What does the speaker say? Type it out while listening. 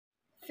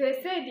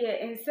say dear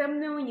and some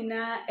no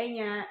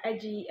enya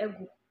aji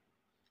egu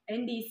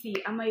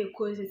NDC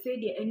amayeko say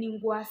dear any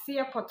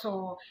guasia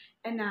poto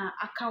ena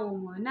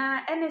akawo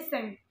na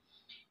anything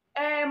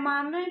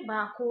maame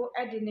baako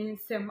edine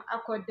nsem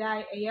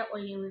akodai eye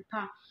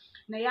oyerepa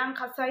na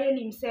yankasa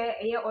yenim se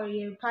eye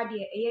oyerepa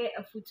de eye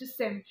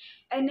afutusem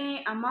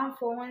ene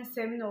amanfo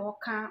wonsem na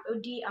oka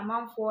odi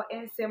amanfo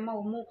ensem a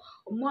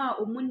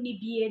omu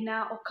nibie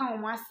na oka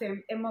omu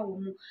asem ema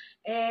omu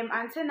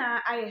Antie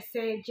Naa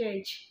ayese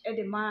judge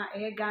edema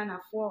eye Ghana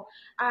for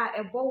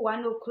ebo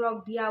 1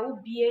 o'clock dia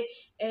ubie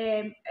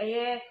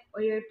eye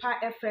oyerepa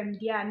FM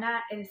dia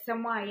na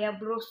ensem a ye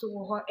broso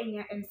wo ho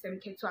enya ensem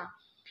ketwa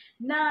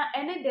na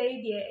ene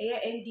day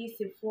there NDC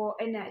for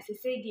ena se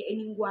say the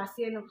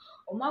eningwase no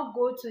oma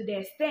go to the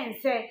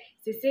extent say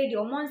se say the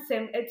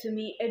omonsem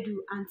etumi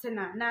edu Antie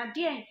Naa na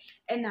de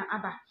ena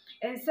aba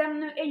ensem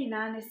no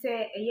enyina ne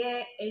say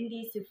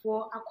NDC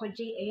for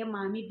akoje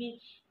maame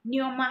bi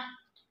nioma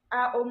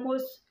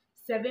almost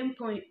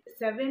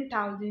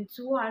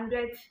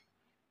 7,200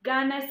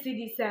 Ghana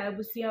cedis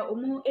abusia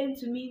omu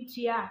entumi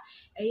ntua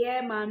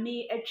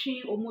maame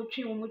etwi omu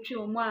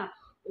a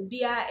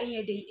obia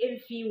enye de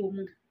emfi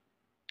omu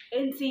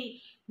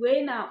enti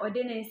we na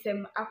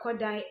nsem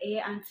akodan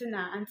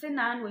Antie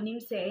Naa no nim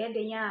se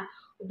denya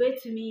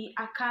obetumi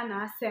aka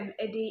na asem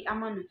ede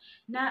amano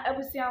na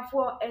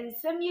abusiafo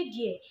ensem ye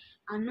die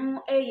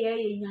ano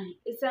yenyan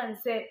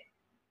esanse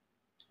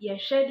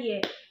ye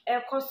hwede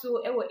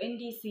ekoso ewo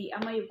NDC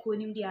amayeko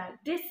nim dia.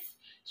 This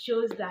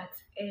shows that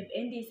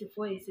NDC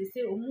for is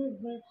say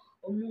omu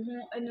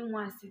anu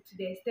wants to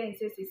the extent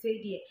say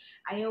die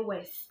aye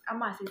west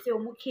ama say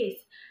omu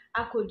case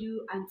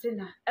akodu Antie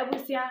Naa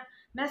abusia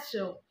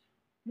natural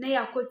na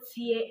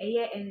yakotie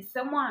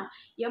ensem a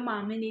ye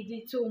maame ne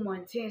di to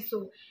monten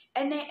so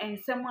ene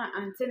ensem a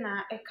Antie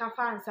Naa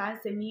ekafa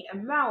ansasemi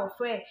emra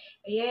ofre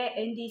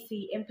NDC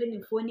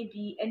empenifo ni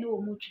bi ene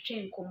omu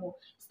twetwe nkomo.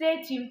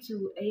 Stay tuned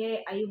to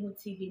Ayehu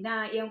TV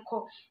na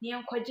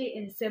yenkoje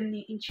ensem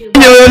ni nchewu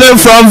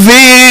from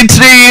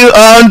V3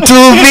 on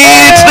to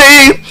V3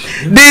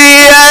 the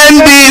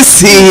NDC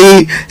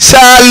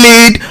shall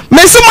lead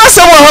mesuma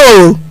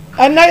sawo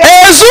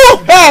Ezu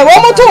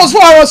womo to so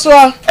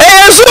awoso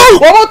Ezu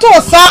womo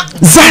to sa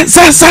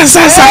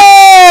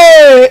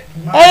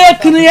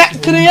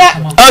kriya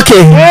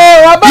okay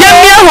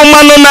yemia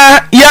homa no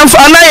na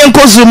yemfa na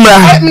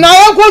yenkozumra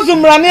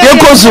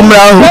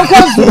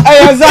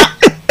ayaza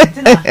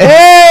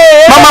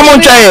mama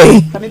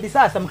montwaye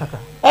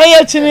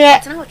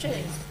kriya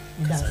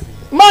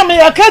mama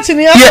ya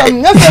katini ya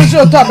nyase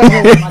so to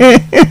abego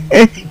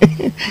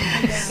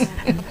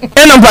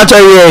eno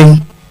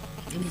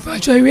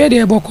Pacho we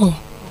de boko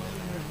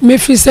me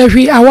fi se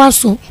hwi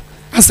awaso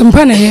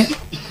asempa na ye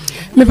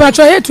me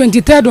pacho ye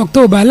 23rd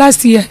October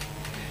last year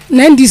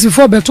na NDC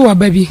for beto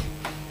ababi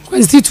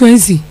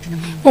constituency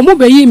omo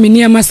bayi me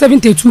niam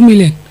 72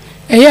 million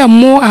eye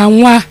mo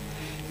anwa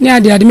ni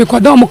ade me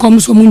koda omo kom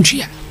so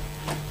muntwia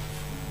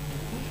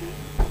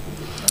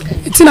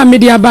itina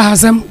media ba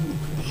hasam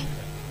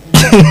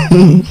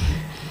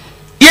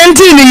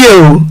yenti ni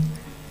yo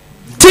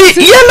ti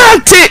yana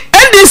ti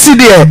NDC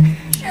de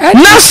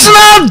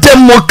National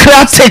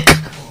Democratic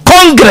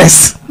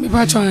Congress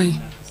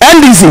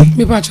NDC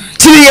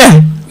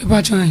Chiriye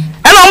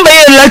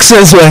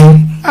elections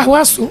when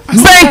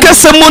Bank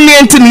Semuni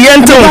entini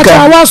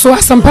yentonka awaso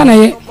asampana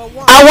ye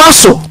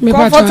awaso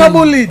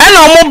comfortably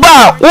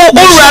mobile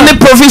run the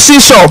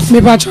provision shop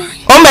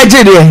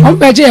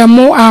omeje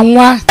emo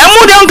anwa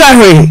de onka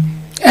hwe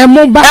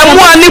emo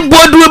ani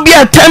bodu bi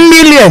 10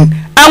 million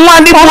anwa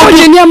ani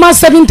bodu ni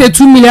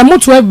 72 million mo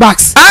 12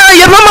 bags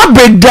your mama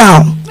break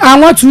down I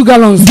want 2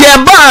 gallons. They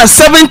buy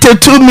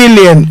 72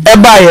 million.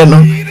 Buy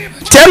no.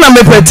 Tell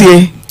me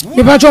petie.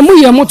 Me ba cho mu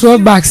ye mo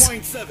 12 bags.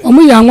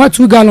 Omu ye anwa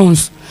 2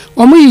 gallons.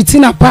 Omu yi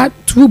tina pa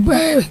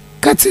 2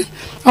 cartons.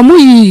 Omu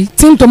yi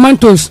tin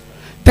tomatoes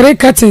 3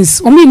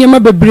 cartons. Omu yi nyama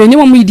bebre,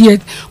 nyama mu yi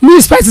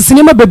mu spices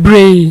nyama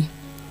bebre.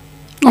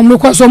 Omu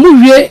kwa so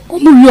omu wie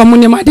omu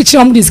nyama de chi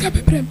omu diska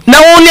bebre. Na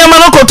wo nyama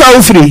no kota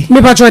wo free.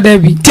 Me ba cho da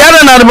bi.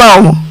 Tell na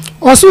ba wo.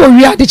 Also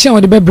we are teaching on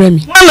the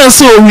bebremi. Wana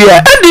so we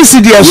are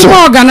NDC dia so.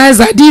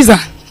 Organizer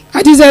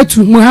Adiza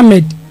to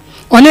Mohammed.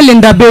 One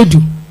Linda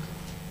Bedu.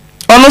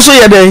 Ono so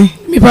ye den.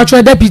 Me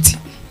patro deputy.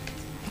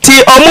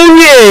 Ti omu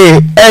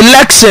wie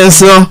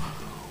elections no.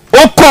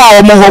 Okọ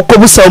omo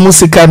hokobusa omu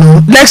sika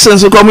no.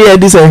 Elections ko me ye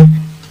di say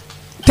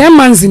 10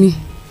 months ni.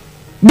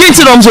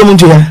 Binti no mzo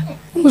muntua.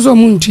 Mzo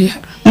muntua.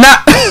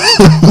 Na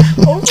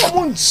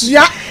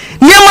muntua.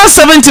 Nyama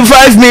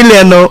 75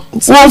 million no.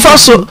 Won fa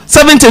so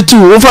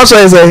 72. Won fa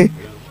so e say.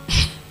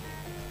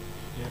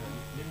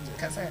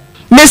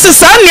 Mrs.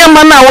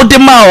 Sanyama na wo de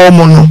ma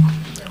omo no.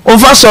 Won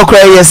fa so kra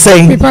ye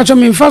say. Me patro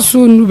me fa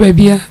so nu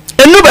babia.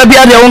 Enu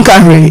babia de won ka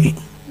hwe.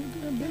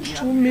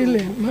 2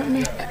 million.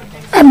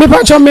 Me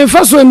patro me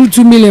fa so nu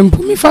 2 million.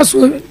 Me fa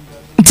so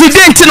ti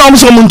denti na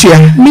omso muntua.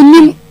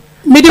 Minim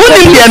me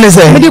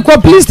de ko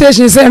police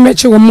station say me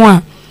che wo mo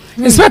a.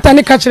 Inspector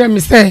ne ka kire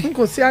me say.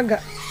 Nkosi aga.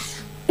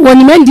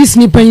 Woni men dis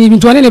ni panyi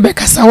nto ne be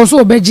kasa wo so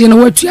obeje na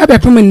watu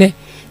abepem ne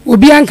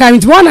obi anka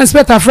nti one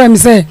inspector friend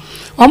say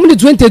omo de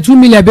 22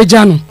 million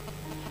beja no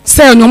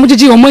say no omo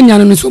gigi omo nya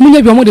no so omo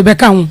nya bi omo de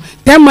beka ho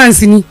 10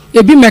 months ni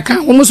ebi meka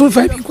omo so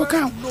fa bi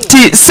koka ho ti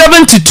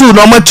 72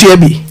 no omo tua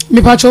bi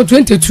me pa cho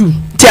 22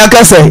 ti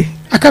aka say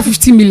aka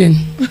 50 million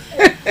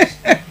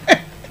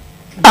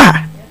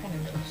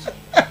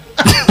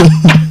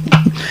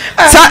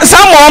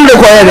Some mom de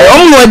koyere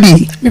omo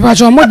bi me pa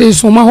cho omo de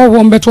so ma ho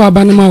wo mbeto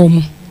abane ma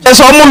omo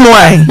so omo no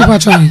ai me pa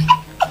cho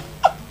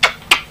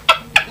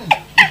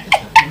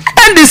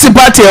NDC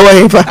party e wa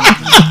hefa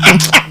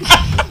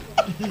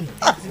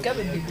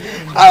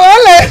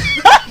awale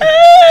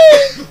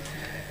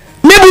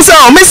mebu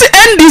sa o me se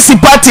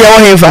NDC party e wa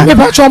hefa me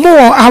pa cho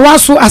mo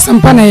awaso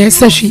asempa na ye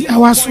sehwi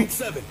awaso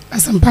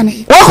asempa na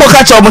ye wo ko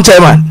ka cho mo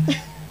chairman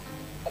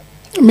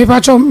me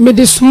pa cho me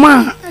de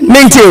suma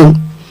menteu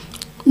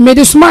me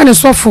de suma ne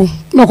sofo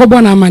no ko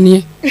bona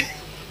amane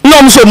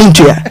no mo so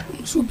muntua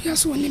so bia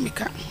so ne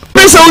meka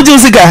pesa uji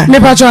sika me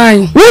pa cho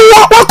ai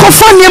wo ko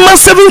fa ne ma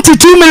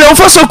 72 million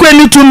for so kwa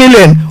ni 2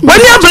 million when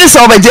you bring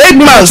so obeje 8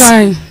 months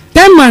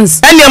 10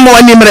 months anya mo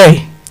ani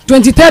mre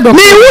 23rd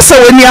me wo so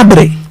wani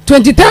abre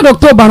 23rd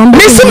October no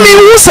me se me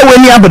wo so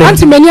wani abre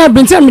anti mani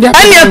abre ntia me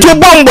anya to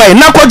bomb boy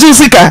na kwaji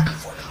sika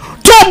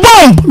to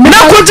bomb na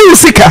kwaji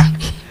sika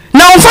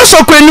na on fa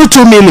so kwa ni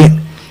 2 million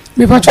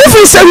me pa cho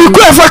if say we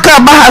go fa ka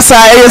ba hasa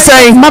e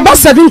say ma ba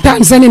 7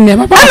 times any ne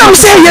ma ba ana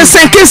say yes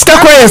say kiss ka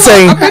kwa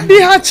say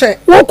adi ha che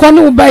wo ko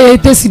no ba ye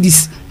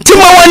tesidis ti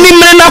ma wani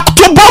mre na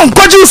to bomb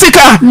kwaji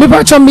sika me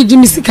pa cho me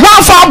jimi sika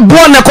na fa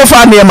bo na ko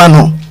fa me ma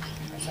no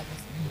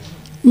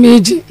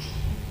meji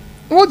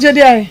wo je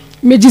di ai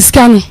meji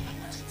sika no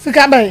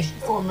sika bai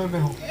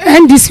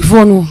NDC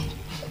for no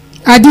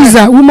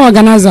Adiza woman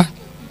organizer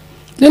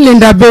ne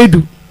Linda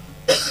Bedu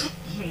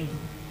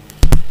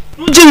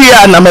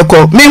Nigeria na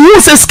meko me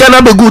hu se sika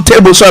na be good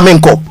table so me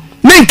nko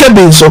me nke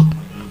be so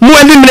mu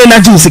ani mre na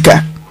ji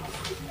sika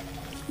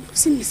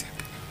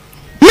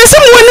me se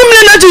mu ani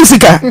mre na ji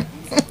sika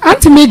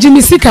anti meji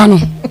mi sika no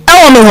e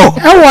wo me ho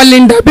e wo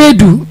Linda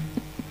Bedu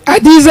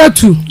Adiza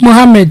tu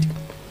Mohammed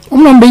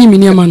omno mbe yimi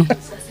niama no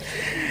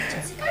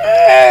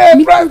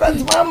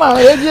president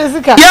mama e je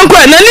sika yanko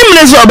na ni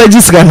mre so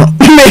obeji sika no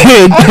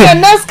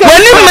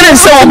wani mre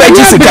so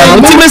obeji sika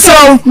no ti me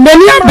so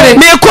meni abre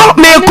me ko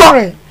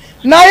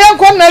na yan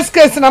ko next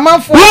case na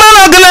manfo woman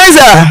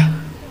organizer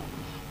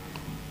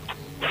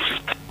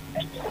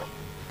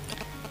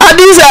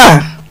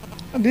Adiza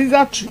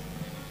true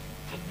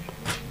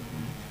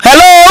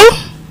hello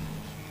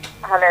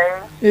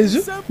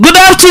ezu good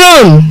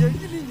afternoon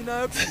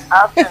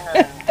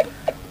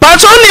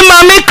Patroni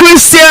mami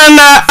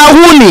Christiana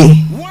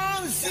Ahuni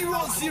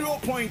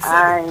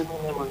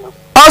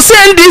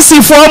 100.7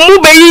 NDC for mu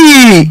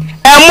beyi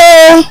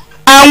emo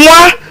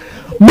anwa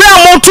bra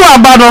mo to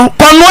abano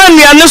kono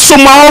ania ne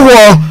soma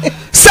ho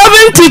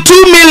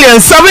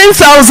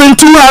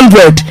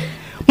 72,007,200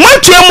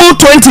 matuemu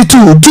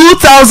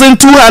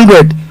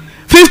 22,200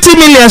 50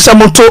 million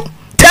shamoto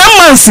 10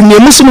 months ni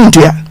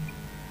musumuntua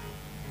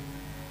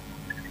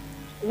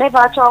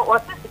never cho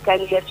what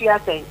can you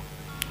say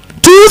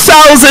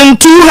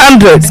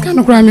 2,200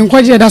 kana kura mi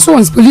nkwaje da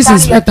so police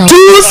inspector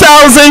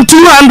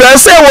 2,200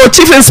 say wo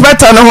chief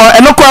inspector no ho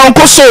eno kwa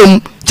nko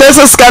som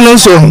Jesus canon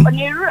so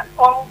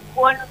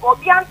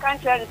obian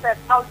country said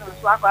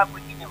thousands to akwa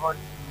kujini hon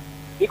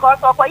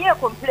because okoye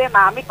complain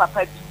ma me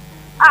papa bi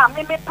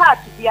me part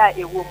bia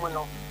ewo mu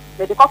no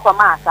me de kokọ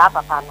ma asa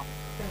papa no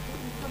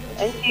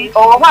enti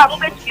o wa mo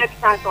be tie bi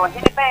tan so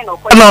he be no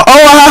no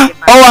owa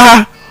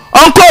ha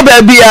onko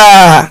ba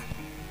bia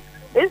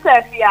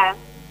isa bia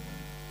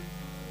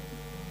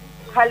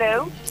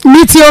hello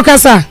miti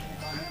okasa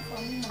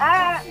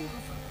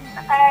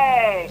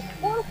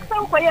so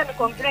koye me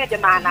complain de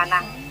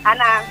manana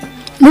ana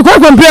mi ko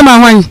complain ma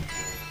hwan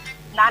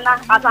nana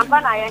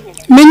asampa na ye he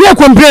me nye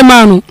complain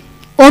ma no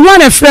onu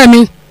na frɛ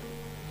mi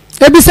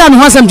ebisa me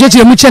hwasam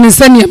cheche mu kyene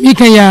sane mi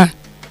kan ya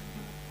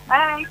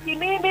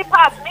me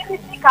pass me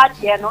sika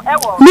de no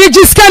ewo mi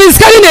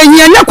jiskari na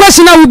hia nya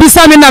question na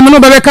ubisa me na me no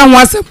be ka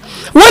hwasam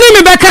woni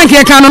me be kan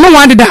ke kan no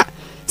wan deda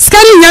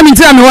skari nya mi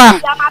tira me wa ya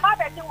mama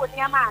be ti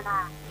woni ama na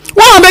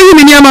wa be yi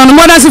mi niama no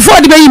moda se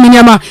Ford be yi mi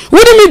niama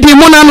woni mi di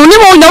mo na no ni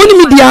mo nya woni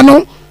mi di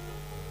ano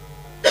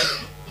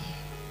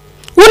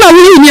wona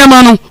woni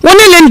niama no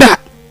woni Linda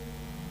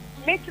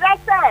me tira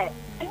se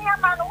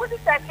niama no wodi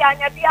se ti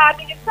anya bia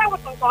mi se wo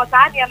ton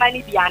sa niama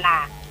ni bia na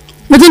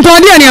metin to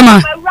dia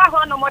niama wura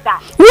ho no moda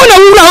wona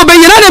wura ho be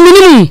yira na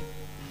minimu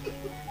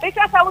me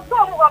tira se wo so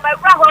mo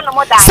wura ho no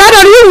moda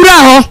sada ru wura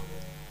ho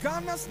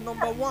Ghana's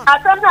 #1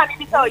 asamna ni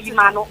bisa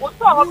oyima no wo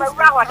so ho be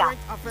wura ho da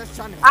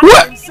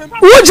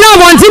wo jira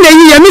wonti na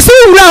yi ya mi so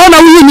wura ho na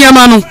wo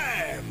niama no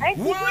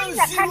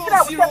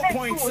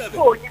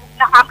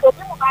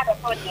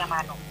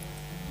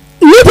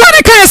nipa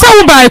de kan sa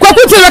wo bai kwa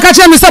kuti we ka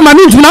che mi sa ma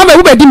mi ntuna ba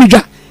wo ba di mi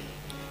dwa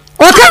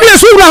o ka bi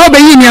so wura ho be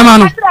yi niama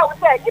no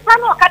nipa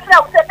no ka tra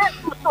wo se be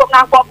so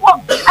na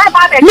nkofo ai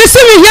ba be mi si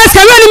mi yes ka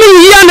we ni mi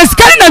yi ya na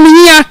skari na mi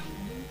yi ya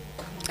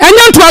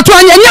enya nto ato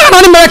anya nya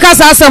na no me ka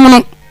sa asem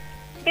no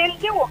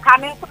ndi wo ka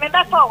me so me be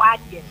so wa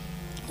je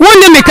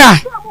Wonde me ka.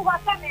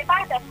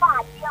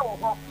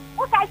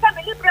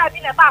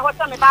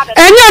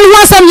 Enya no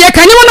wasam ye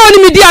ka nyemo na oni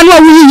medi anu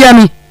awu ye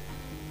no.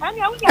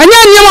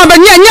 Enya nyemo ba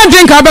nya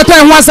drink abeto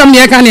en wasam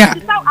ye ka ne a.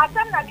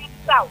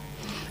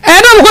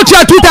 Ena mo ko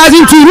tua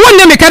 2002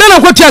 wonde me ka na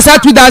ko tua sa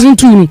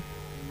 2002 ni.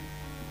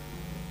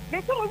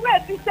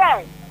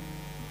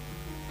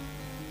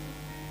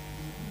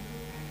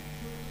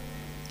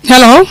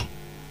 Hello.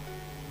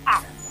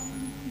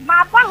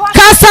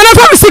 Kasana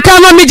fa misika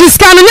no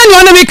mijiska no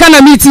nya no me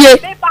kana mitie.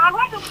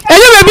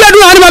 Enye me bia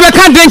du anu ba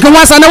ka drink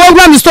wasa na wa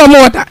gba mi store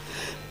mo water.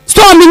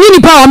 Store mi nyini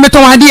pa o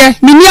meton ade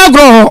mi ni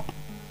agro ho.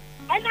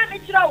 Ena me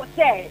kira wo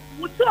se,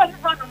 wo to ni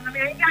ho no me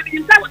nya mi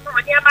nsa wo to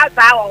ni ma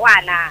za wo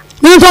wa na.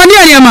 Mi to ni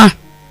ere ma.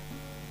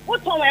 Wo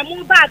to we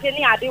mu bag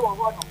ni ade wo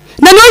ho no.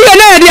 Na no ye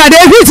na ade ade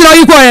ehit no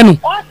yi ko ye no.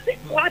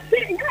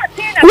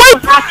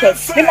 Wait.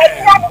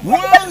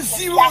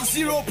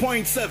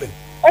 100.7.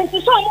 And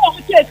to show you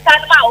what you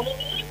stand out, I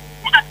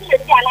see the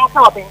allow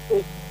and to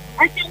me,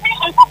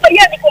 I'm going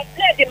to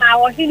complain my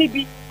or he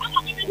be.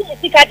 Who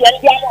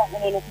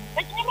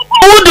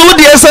do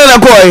the Essena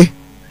Coy?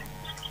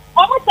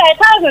 Almost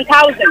 1,000.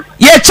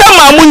 Ye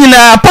chama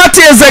munina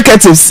party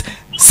executives.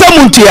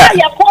 Samuntia.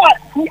 Yeah, of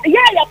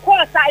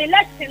course, I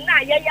election now.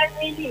 Yeah,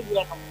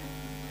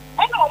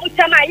 I know which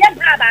am I? Yeah,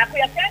 brother,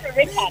 we are very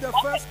record.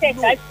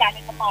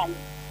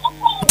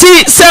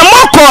 Ti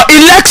semoko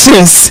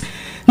elections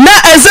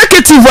na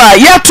executive a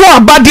yato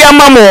abadia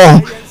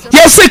mamo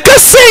yeseke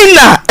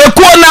sina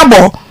ekuo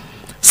nabo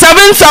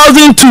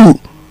 7,002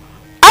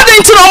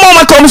 adenti no mo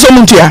makom so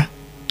muntua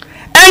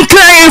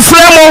enkran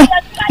inframo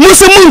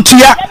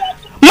musimuntua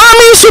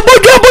mami su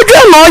bodwa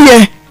no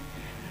ye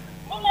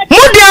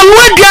mudi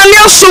anwaduane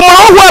asoma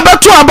ho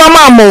abeto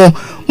abamamo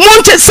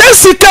munche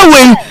sensika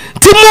wen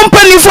ti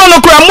mumpanifo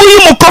no kra muyi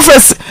mu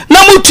confess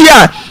na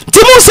mutua ti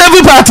mu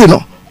save party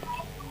no.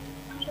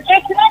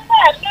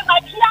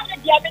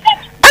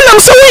 And I'm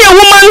so a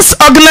woman's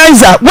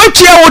organizer. What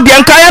you would the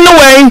Ankaya no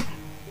way?